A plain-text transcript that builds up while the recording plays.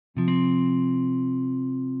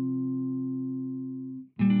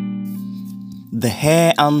The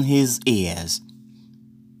hair on his ears.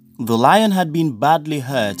 The lion had been badly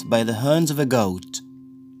hurt by the horns of a goat,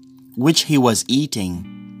 which he was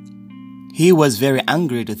eating. He was very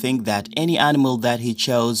angry to think that any animal that he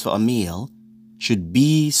chose for a meal should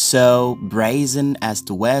be so brazen as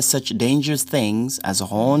to wear such dangerous things as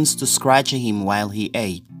horns to scratch him while he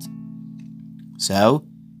ate. So,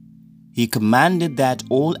 he commanded that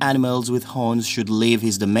all animals with horns should leave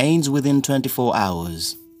his domains within 24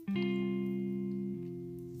 hours.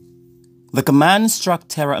 The command struck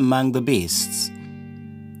terror among the beasts.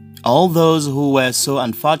 All those who were so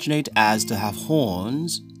unfortunate as to have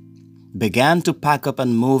horns began to pack up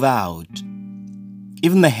and move out.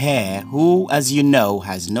 Even the hare, who, as you know,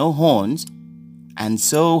 has no horns and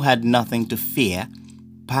so had nothing to fear,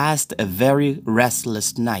 passed a very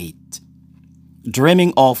restless night,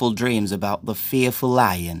 dreaming awful dreams about the fearful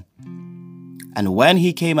lion. And when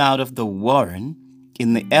he came out of the warren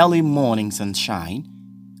in the early morning sunshine,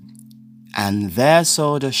 and there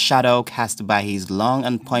saw the shadow cast by his long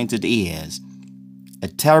and pointed ears, a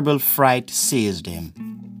terrible fright seized him.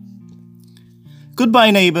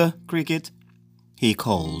 "Goodbye, neighbor Cricket," he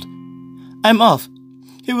called. "I'm off.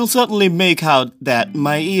 He will certainly make out that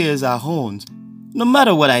my ears are horns, no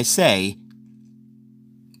matter what I say."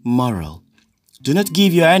 Moral: do not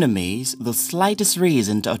give your enemies the slightest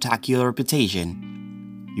reason to attack your reputation.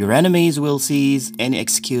 Your enemies will seize any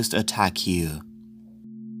excuse to attack you.